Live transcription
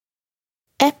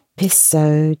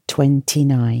Episode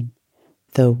 29,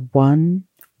 the one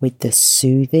with the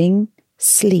soothing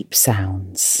sleep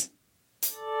sounds.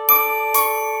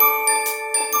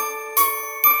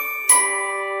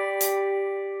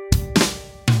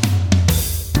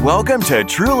 Welcome to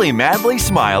Truly Madly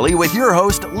Smiley with your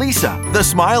host, Lisa, the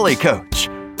Smiley Coach.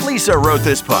 Lisa wrote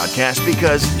this podcast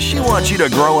because she wants you to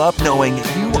grow up knowing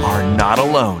you are not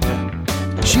alone.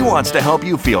 She wants to help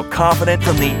you feel confident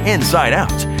from the inside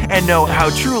out and know how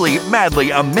truly madly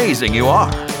amazing you are.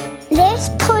 This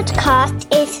podcast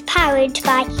is powered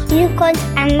by unicorns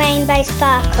and rainbow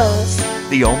sparkles.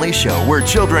 The only show where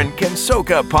children can soak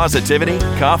up positivity,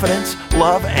 confidence,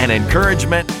 love, and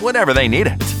encouragement whenever they need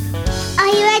it. Are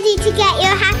you ready to get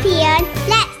your happy on?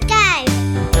 Let's go!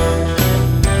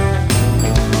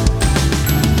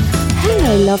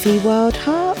 Hello, lovely wild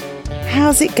heart.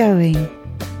 How's it going?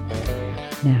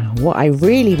 Now, what I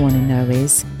really want to know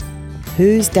is,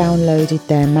 who's downloaded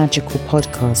their magical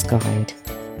podcast guide?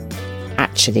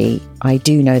 Actually, I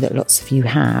do know that lots of you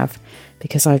have,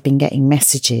 because I've been getting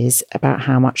messages about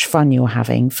how much fun you're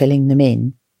having filling them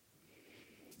in.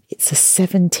 It's a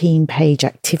 17-page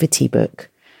activity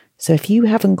book, so if you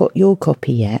haven't got your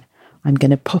copy yet, I'm going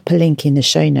to pop a link in the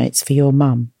show notes for your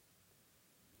mum.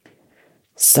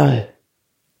 So,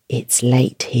 it's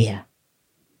late here,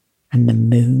 and the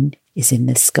moon is in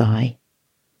the sky.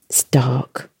 It's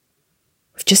dark.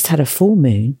 We've just had a full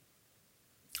moon.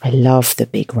 I love the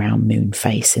big round moon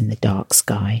face in the dark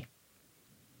sky.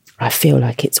 I feel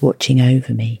like it's watching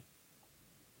over me.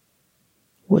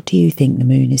 What do you think the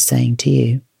moon is saying to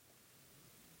you?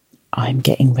 I'm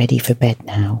getting ready for bed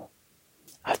now.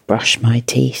 I've brushed my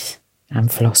teeth and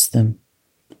flossed them.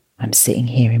 I'm sitting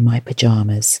here in my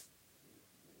pyjamas.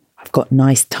 I've got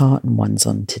nice tartan ones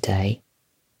on today.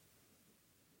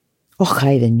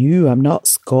 Okay, then I'm not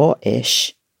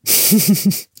Scottish.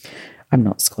 I'm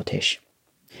not Scottish.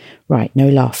 Right, no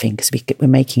laughing, because we're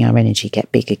making our energy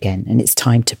get big again, and it's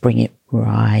time to bring it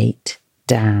right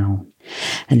down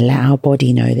and let our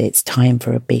body know that it's time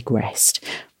for a big rest.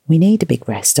 We need a big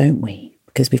rest, don't we?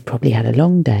 Because we've probably had a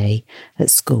long day at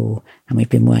school and we've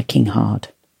been working hard.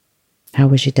 How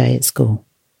was your day at school?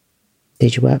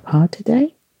 Did you work hard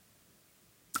today?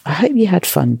 I hope you had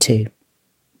fun too.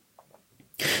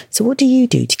 So what do you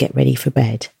do to get ready for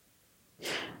bed?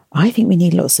 I think we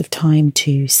need lots of time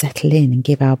to settle in and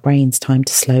give our brains time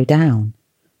to slow down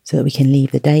so that we can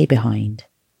leave the day behind.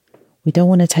 We don't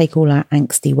want to take all our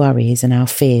angsty worries and our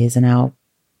fears and our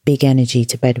big energy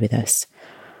to bed with us.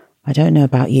 I don't know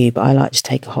about you, but I like to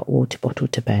take a hot water bottle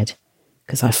to bed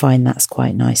because I find that's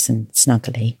quite nice and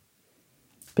snuggly.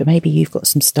 But maybe you've got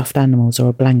some stuffed animals or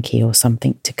a blankie or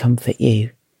something to comfort you.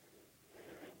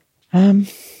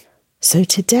 So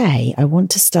today I want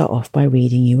to start off by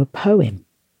reading you a poem.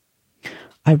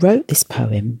 I wrote this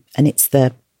poem, and it's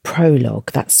the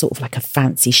prologue. That's sort of like a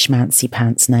fancy schmancy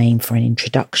pants name for an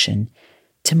introduction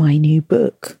to my new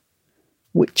book,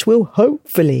 which will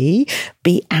hopefully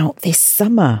be out this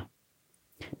summer.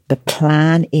 The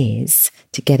plan is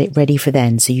to get it ready for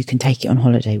then so you can take it on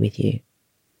holiday with you.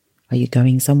 Are you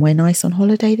going somewhere nice on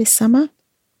holiday this summer?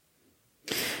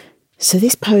 So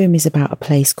this poem is about a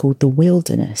place called the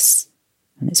Wilderness,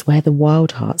 and it's where the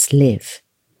wild hearts live.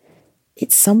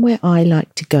 It's somewhere I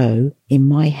like to go in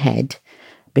my head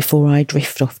before I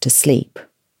drift off to sleep.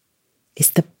 It's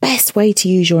the best way to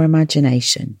use your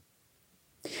imagination.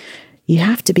 You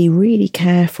have to be really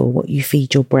careful what you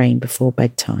feed your brain before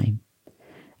bedtime.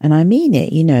 And I mean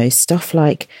it, stuff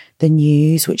like the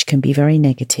news, which can be very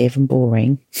negative and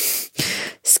boring,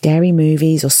 scary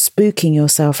movies or spooking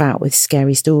yourself out with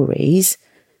scary stories.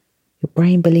 Your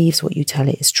brain believes what you tell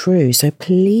it is true. So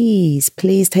please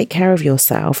take care of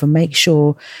yourself and make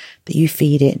sure that you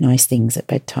feed it nice things at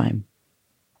bedtime.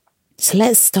 So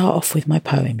let's start off with my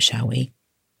poem, shall we?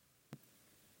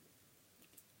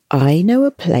 I know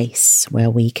a place where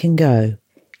we can go.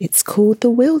 It's called the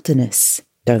Wilderness,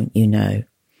 don't you know?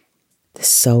 The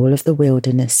soul of the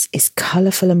wilderness is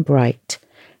colourful and bright.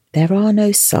 There are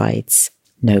no sides,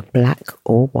 no black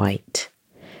or white.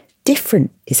 Different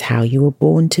is how you were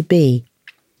born to be.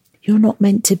 You're not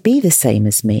meant to be the same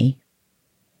as me.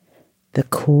 The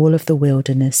call of the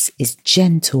wilderness is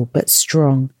gentle but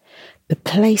strong, the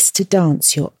place to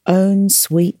dance your own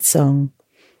sweet song.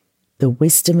 The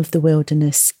wisdom of the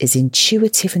wilderness is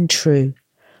intuitive and true.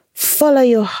 Follow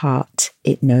your heart,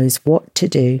 it knows what to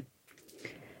do.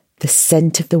 The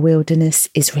scent of the wilderness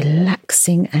is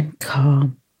relaxing and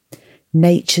calm.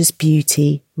 Nature's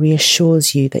beauty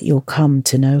reassures you that you'll come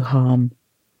to no harm.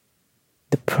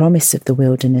 The promise of the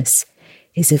wilderness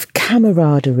is of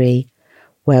camaraderie,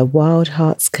 where wild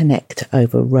hearts connect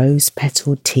over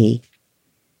rose-petalled tea.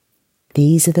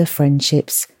 These are the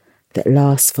friendships that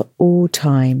last for all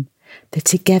time, the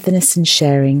togetherness and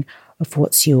sharing of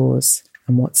what's yours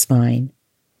and what's mine.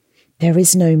 There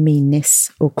is no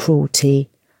meanness or cruelty,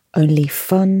 only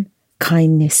fun,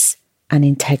 kindness and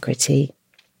integrity.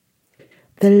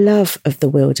 The love of the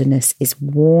wilderness is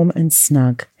warm and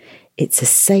snug. It's a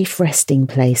safe resting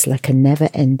place like a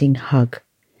never-ending hug.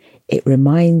 It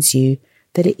reminds you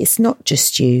that it is not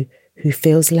just you who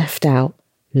feels left out,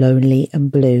 lonely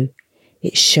and blue.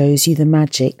 It shows you the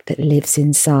magic that lives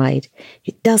inside.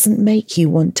 It doesn't make you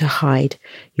want to hide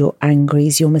your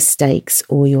angries, your mistakes,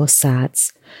 or your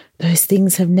sads. Those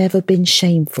things have never been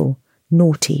shameful,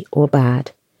 naughty, or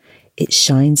bad. It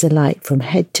shines a light from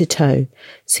head to toe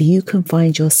so you can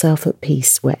find yourself at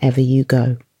peace wherever you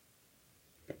go.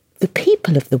 The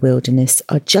people of the wilderness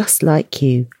are just like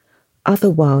you, other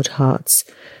wild hearts,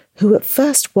 who at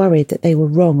first worried that they were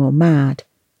wrong or mad,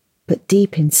 but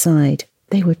deep inside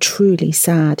they were truly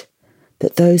sad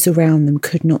that those around them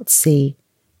could not see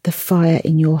the fire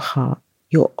in your heart,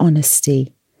 your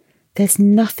honesty. There's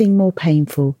nothing more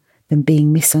painful than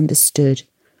being misunderstood,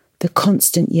 the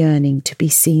constant yearning to be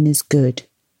seen as good.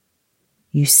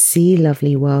 You see,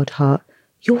 lovely wild heart,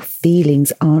 your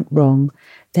feelings aren't wrong.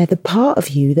 They're the part of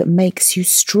you that makes you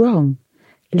strong.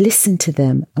 Listen to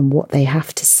them and what they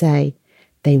have to say.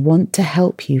 They want to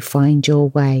help you find your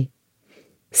way.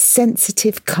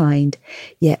 Sensitive, kind,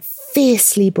 yet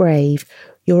fiercely brave.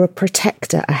 You're a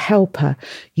protector, a helper.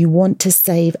 You want to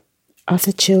save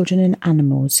other children and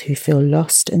animals who feel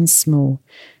lost and small.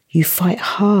 You fight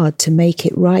hard to make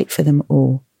it right for them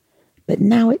all. But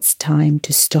now it's time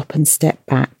to stop and step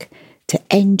back, to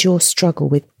end your struggle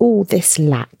with all this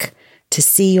lack, to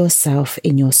see yourself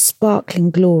in your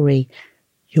sparkling glory.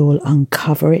 You'll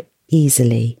uncover it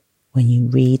easily when you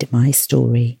read my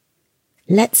story.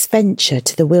 Let's venture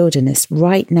to the wilderness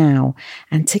right now,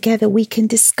 and together we can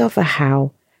discover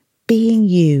how being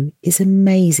you is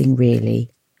amazing, really,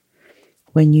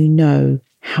 when you know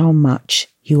how much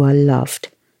you are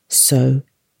loved so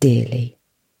dearly.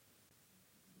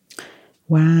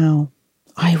 Wow,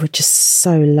 I would just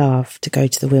so love to go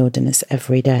to the wilderness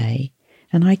every day.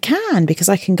 And I can, because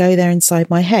I can go there inside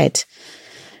my head.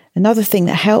 Another thing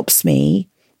that helps me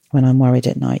when I'm worried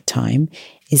at night time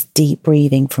is deep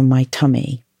breathing from my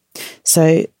tummy.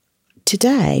 So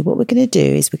today, what we're going to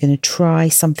do is we're going to try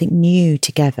something new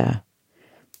together.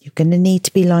 You're going to need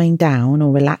to be lying down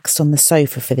or relaxed on the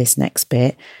sofa for this next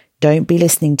bit. Don't be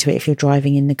listening to it if you're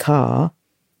driving in the car,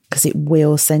 because it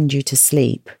will send you to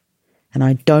sleep. And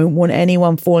I don't want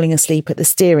anyone falling asleep at the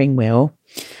steering wheel,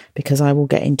 because I will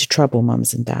get into trouble,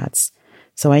 mums and dads.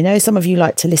 So I know some of you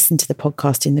like to listen to the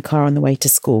podcast in the car on the way to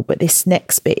school, but this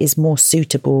next bit is more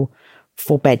suitable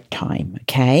for bedtime,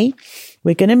 okay?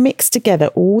 We're going to mix together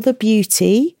all the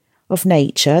beauty of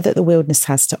nature that the wilderness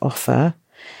has to offer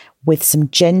with some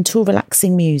gentle,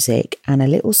 relaxing music and a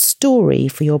little story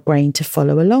for your brain to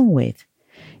follow along with.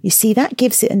 You see, that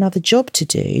gives it another job to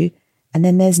do, and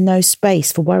then there's no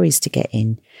space for worries to get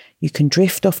in. You can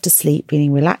drift off to sleep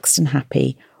feeling relaxed and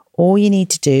happy. All you need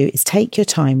to do is take your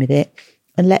time with it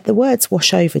and let the words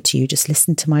wash over to you. Just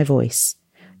listen to my voice.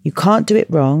 You can't do it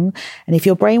wrong. And if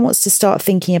your brain wants to start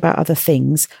thinking about other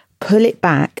things, pull it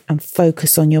back and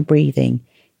focus on your breathing.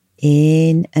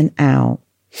 In and out.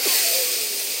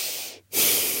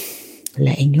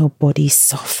 Letting your body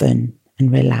soften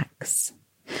and relax.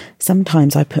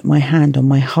 Sometimes I put my hand on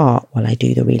my heart while I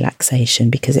do the relaxation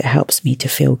because it helps me to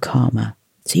feel calmer.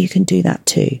 So you can do that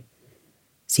too.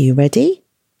 So you ready?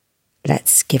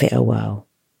 Let's give it a whirl.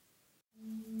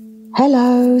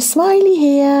 Hello, Smiley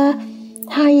here.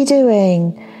 How are you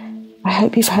doing? I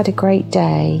hope you've had a great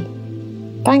day.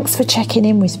 Thanks for checking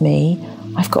in with me.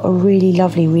 I've got a really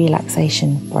lovely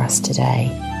relaxation for us today.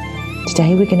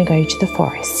 Today we're going to go to the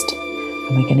forest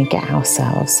and we're going to get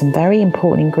ourselves some very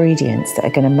important ingredients that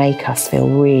are going to make us feel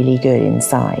really good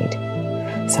inside.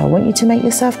 So I want you to make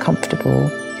yourself comfortable.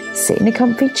 Sit in a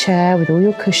comfy chair with all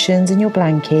your cushions and your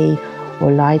blankie,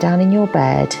 or lie down in your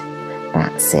bed.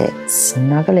 That's it.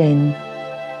 Snuggle in,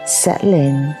 settle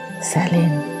in,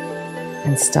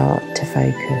 and start to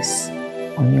focus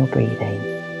on your breathing.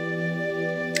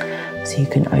 So you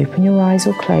can open your eyes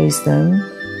or close them,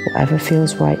 whatever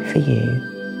feels right for you.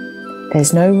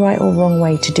 There's no right or wrong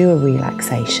way to do a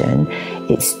relaxation.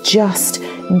 It's just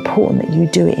important that you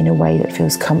do it in a way that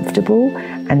feels comfortable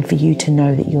and for you to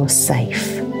know that you're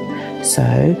safe.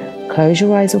 So close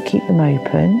your eyes or keep them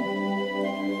open.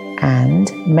 And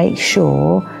make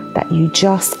sure that you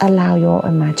just allow your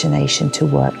imagination to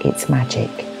work its magic.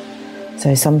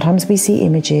 So sometimes we see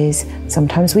images,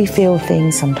 sometimes we feel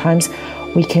things, sometimes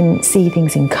we can see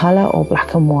things in colour or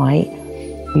black and white.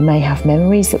 We may have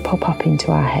memories that pop up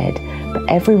into our head, but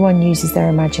everyone uses their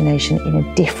imagination in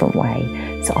a different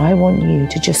way. So I want you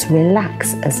to just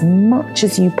relax as much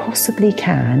as you possibly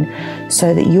can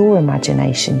so that your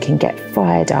imagination can get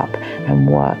fired up and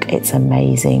work its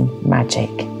amazing magic.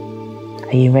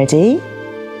 Are you ready?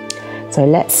 So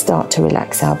let's start to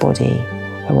relax our body.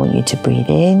 I want you to breathe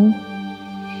in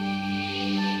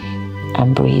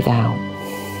and breathe out.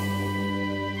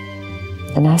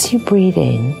 And as you breathe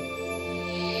in,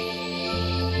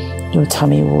 your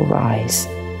tummy will rise,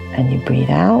 and you breathe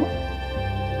out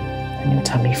and your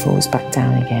tummy falls back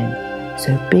down again.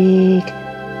 So big,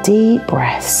 deep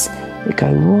breaths that go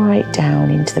right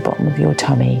down into the bottom of your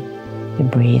tummy. You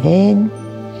breathe in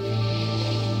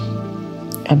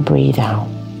and breathe out.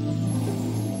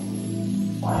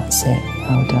 That's it,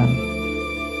 well done.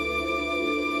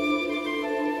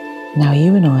 Now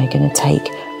you and I are going to take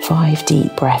 5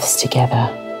 deep breaths together.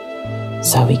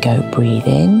 So we go breathe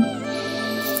in,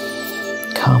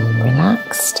 come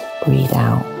relaxed, breathe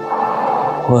out,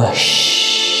 whoosh.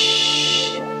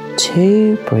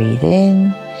 2, breathe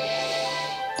in,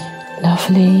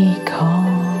 lovely,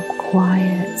 calm,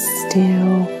 quiet,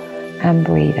 still, and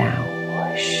breathe out,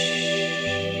 whoosh.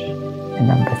 And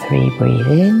number 3, breathe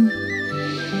in,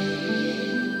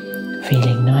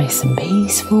 feeling nice and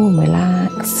peaceful,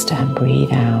 relaxed, and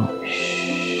breathe out.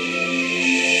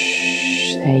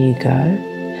 There you go.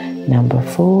 Number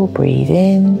 4, breathe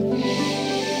in.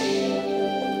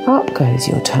 Up goes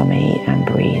your tummy and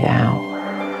breathe out.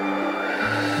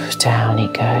 Down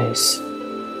it goes.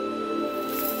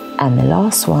 And the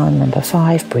last one, number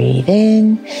 5, breathe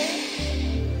in.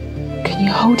 Can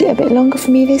you hold it a bit longer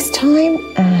for me this time?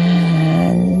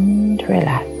 And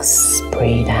relax.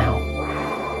 Breathe out.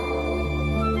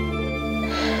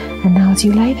 And now as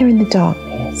you lay there in the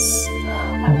darkness,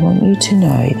 I want you to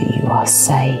know that you are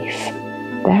safe,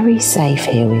 very safe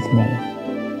here with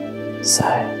me. So,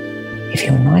 if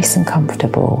you're nice and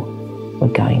comfortable, we're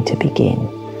going to begin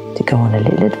to go on a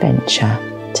little adventure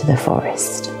to the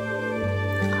forest.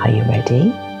 Are you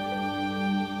ready?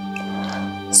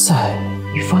 So,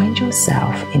 you find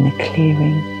yourself in the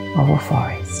clearing of a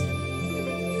forest.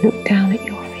 Look down at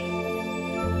your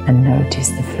feet and notice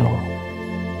the floor.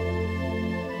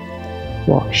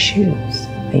 What shoes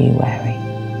are you wearing?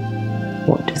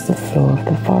 What does the floor of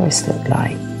the forest look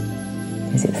like?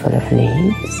 Is it full of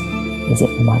leaves? Is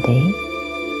it muddy?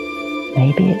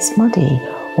 Maybe it's muddy,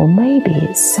 or maybe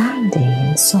it's sandy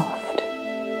and soft.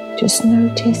 Just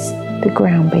notice the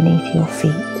ground beneath your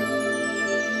feet.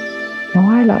 Now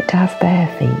I like to have bare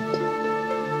feet,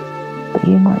 but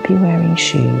you might be wearing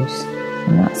shoes,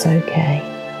 and that's okay.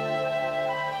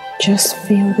 Just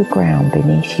feel the ground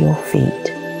beneath your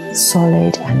feet,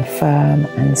 solid and firm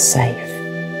and safe.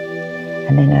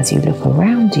 And then as you look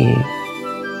around you,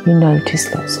 you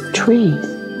notice lots of trees.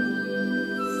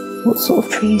 What sort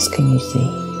of trees can you see?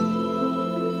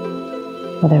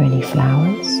 Are there any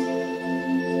flowers?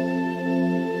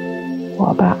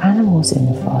 What about animals in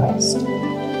the forest?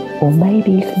 Or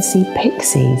maybe you can see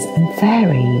pixies and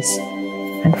fairies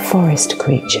and forest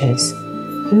creatures.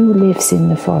 Who lives in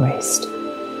the forest?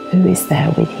 Who is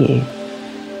there with you?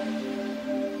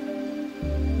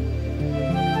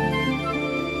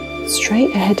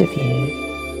 Straight ahead of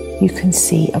you, you can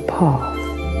see a path.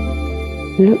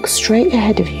 Look straight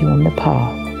ahead of you on the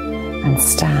path and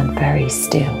stand very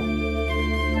still.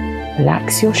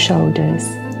 Relax your shoulders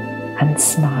and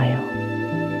smile.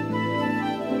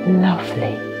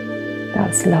 Lovely.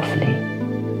 That's lovely.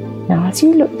 Now as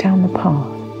you look down the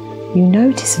path, you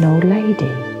notice an old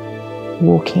lady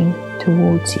walking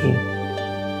towards you.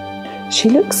 She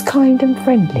looks kind and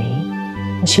friendly,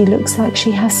 and she looks like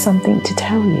she has something to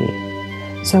tell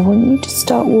you. So I want you to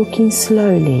start walking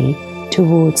slowly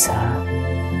towards her.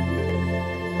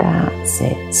 That's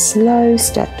it, slow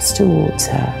steps towards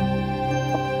her.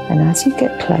 And as you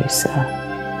get closer,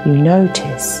 you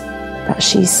notice that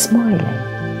she's smiling.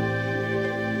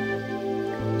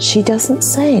 She doesn't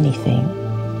say anything,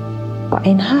 but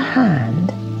in her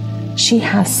hand, she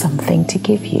has something to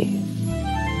give you.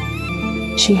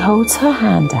 She holds her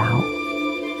hand out,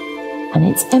 and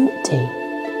it's empty.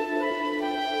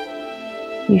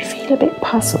 You feel a bit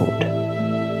puzzled,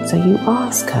 so you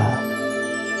ask her,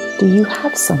 "Do you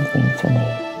have something for me?"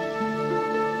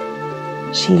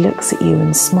 She looks at you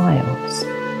and smiles.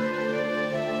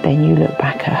 Then you look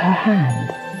back at her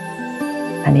hand,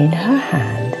 and in her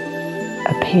hand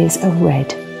appears a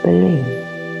red balloon.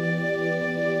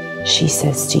 She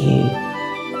says to you,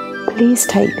 "Please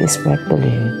take this red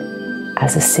balloon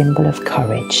as a symbol of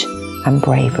courage and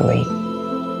bravery.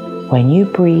 When you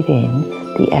breathe in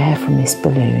the air from this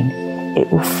balloon, it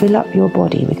will fill up your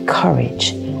body with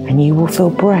courage and you will feel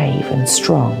brave and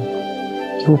strong.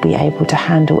 You will be able to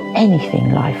handle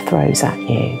anything life throws at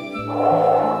you.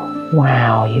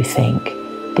 Wow, you think,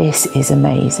 this is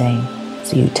amazing.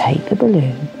 So you take the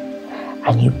balloon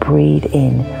and you breathe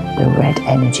in the red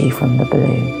energy from the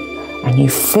balloon, and you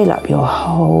fill up your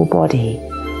whole body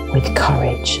with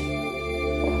courage.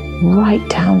 Right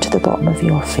down to the bottom of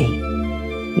your feet,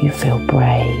 you feel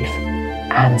brave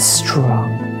and strong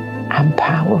and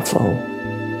powerful.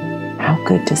 How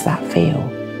good does that feel?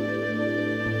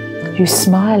 You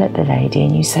smile at the lady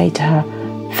and you say to her,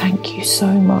 "Thank you so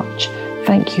much.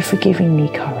 Thank you for giving me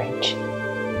courage."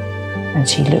 And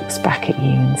she looks back at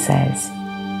you and says,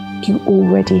 "You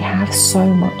already have so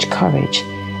much courage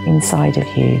inside of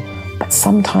you, but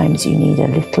sometimes you need a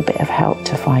little bit of help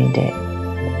to find it."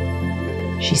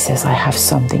 She says, "I have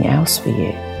something else for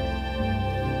you."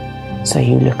 So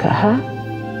you look at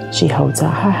her, she holds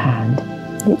out her hand,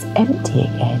 and it's empty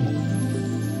again.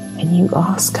 And you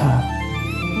ask her,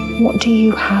 "What do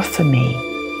you have for me?"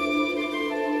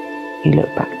 You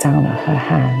look back down at her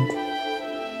hand,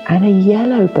 and a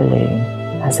yellow balloon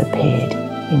has appeared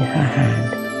in her hand.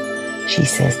 She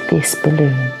says, "This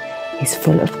balloon is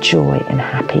full of joy and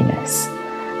happiness,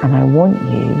 and I want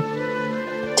you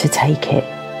to take it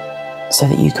so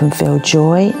that you can feel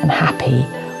joy and happy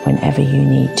whenever you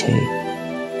need to."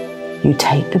 You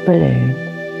take the balloon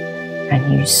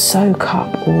and you soak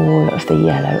up all of the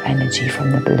yellow energy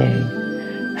from the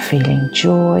balloon, feeling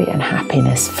joy and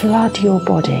happiness flood your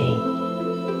body.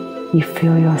 You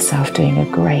feel yourself doing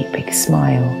a great big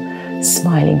smile,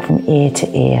 smiling from ear to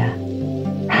ear.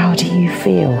 How do you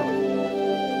feel?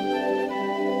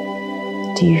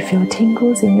 Do you feel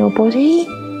tingles in your body?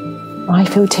 I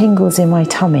feel tingles in my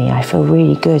tummy. I feel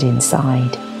really good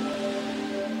inside.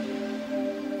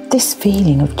 This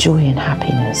feeling of joy and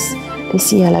happiness,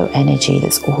 this yellow energy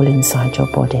that's all inside your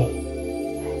body.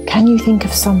 Can you think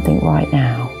of something right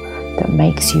now that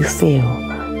makes you feel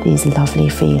these lovely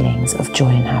feelings of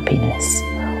joy and happiness?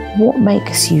 What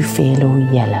makes you feel all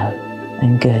yellow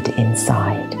and good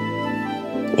inside?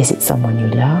 Is it someone you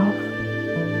love?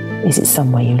 Is it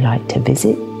somewhere you like to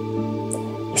visit?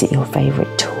 Is it your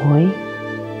favourite toy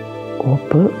or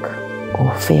book or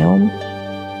film?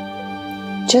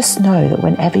 Just know that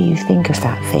whenever you think of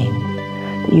that thing,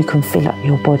 that you can fill up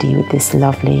your body with this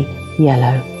lovely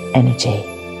yellow energy.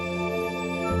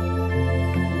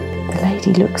 The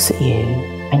lady looks at you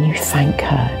and you thank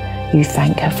her. You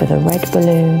thank her for the red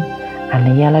balloon and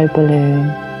the yellow balloon.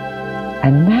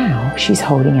 And now she's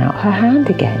holding out her hand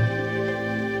again.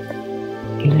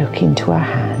 You look into her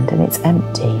hand and it's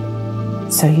empty.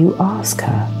 So you ask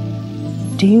her,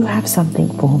 "Do you have something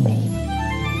for me?"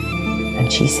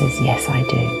 And she says, "Yes, I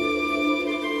do."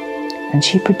 And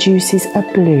she produces a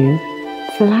blue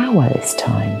flower this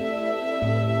time.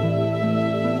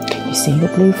 Can you see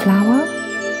the blue flower?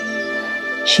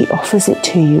 She offers it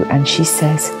to you and she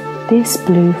says, "This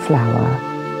blue flower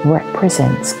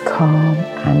represents calm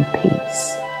and peace.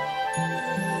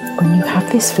 When you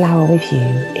have this flower with you,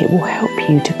 it will help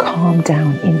you to calm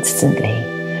down instantly.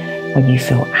 When you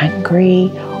feel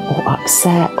angry or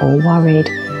upset or worried,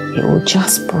 it will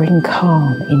just bring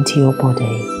calm into your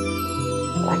body,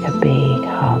 like a big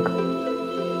hug,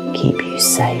 keep you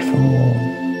safe and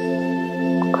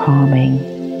warm, calming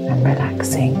and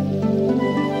relaxing."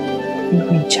 You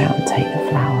reach out and take the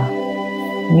flower,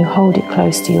 and you hold it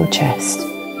close to your chest.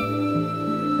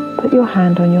 Put your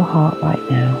hand on your heart right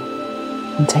now,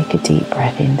 and take a deep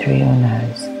breath in through your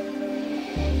nose.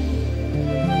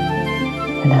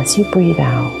 And as you breathe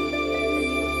out,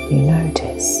 you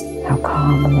notice how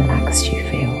calm and relaxed you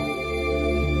feel.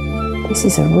 This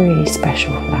is a really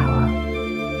special flower.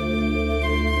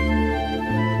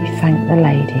 You thank the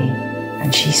lady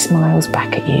and she smiles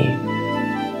back at you.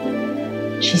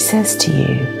 She says to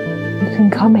you, "You can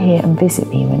come here and visit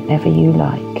me whenever you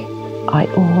like. I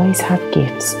always have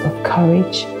gifts of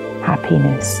courage,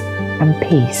 happiness and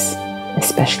peace,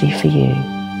 especially for you.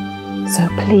 So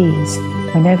please,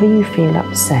 whenever you feel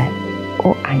upset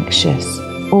or anxious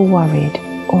or worried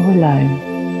or alone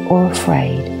or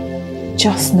afraid,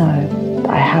 just know that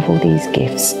I have all these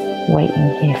gifts waiting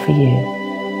here for you."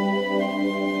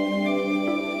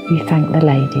 You thank the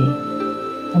lady,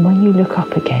 and when you look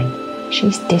up again,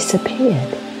 she's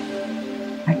disappeared,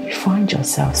 and you find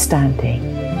yourself standing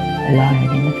alone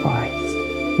in the forest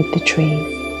with the trees.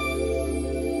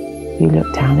 You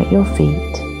look down at your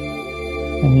feet,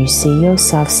 and you see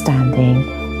yourself standing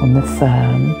on the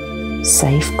firm,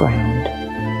 safe ground.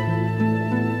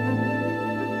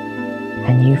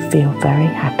 And you feel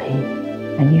very happy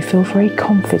and you feel very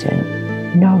confident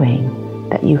knowing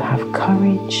that you have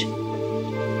courage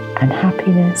and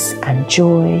happiness and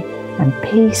joy and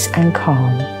peace and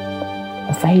calm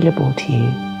available to you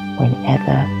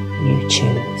whenever you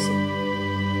choose.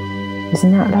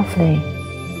 Isn't that lovely?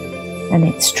 And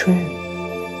it's true.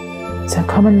 So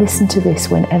come and listen to this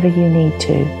whenever you need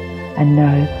to, and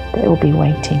know that it will be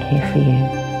waiting here for you.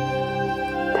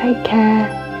 Take care.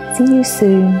 See you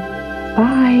soon.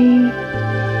 Bye.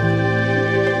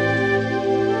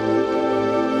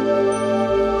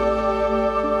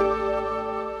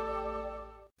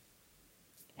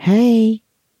 Hey,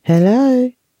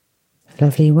 hello,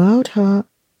 lovely wild heart.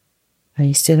 Are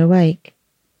you still awake?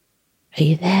 Are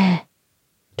you there?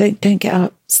 Don't get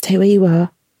up. Stay where you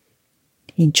are.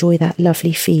 Enjoy that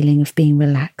lovely feeling of being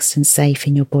relaxed and safe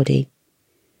in your body.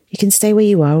 You can stay where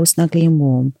you are, all snuggly and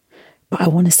warm, but I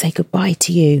want to say goodbye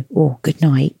to you, or good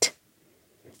night.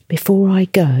 Before I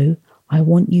go, I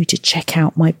want you to check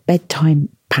out my bedtime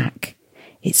pack.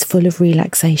 It's full of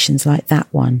relaxations like that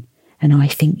one, and I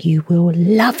think you will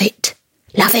love it.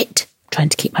 Love it. Trying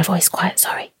to keep my voice quiet,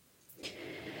 sorry.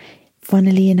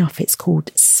 Funnily enough, it's called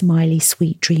Smiley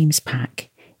Sweet Dreams Pack.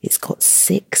 It's got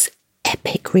 6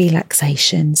 epic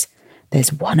relaxations.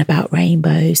 There's one about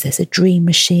rainbows, there's a dream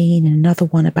machine, and another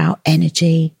one about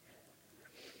energy.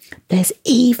 There's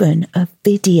even a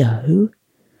video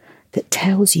that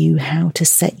tells you how to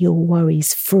set your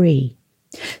worries free.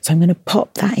 So I'm going to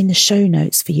pop that in the show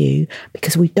notes for you,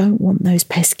 because we don't want those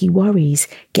pesky worries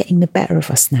getting the better of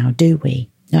us now, do we?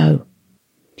 No.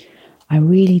 I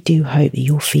really do hope that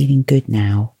you're feeling good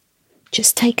now.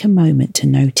 Just take a moment to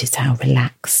notice how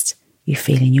relaxed you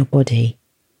feel in your body.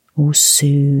 All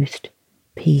soothed,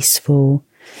 peaceful.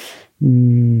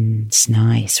 It's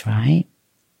nice, right?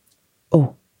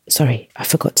 Oh, sorry, I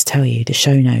forgot to tell you the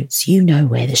show notes. You know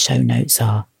where the show notes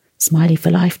are.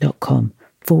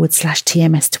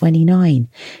 smileyforlife.com/TMS29.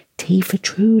 T for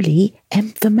truly, M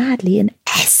for madly, and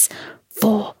S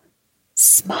for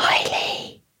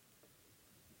smiley.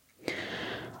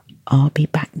 I'll be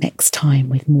back next time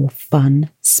with more fun,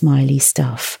 smiley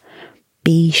stuff.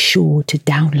 Be sure to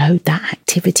download that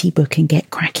activity book and get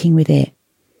cracking with it.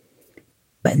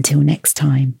 But until next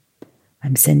time,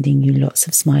 I'm sending you lots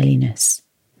of smiliness.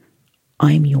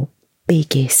 I'm your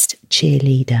biggest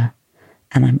cheerleader,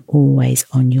 and I'm always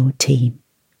on your team.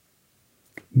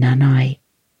 Night-night.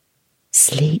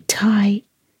 Sleep tight.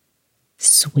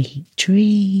 Sweet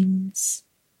dreams.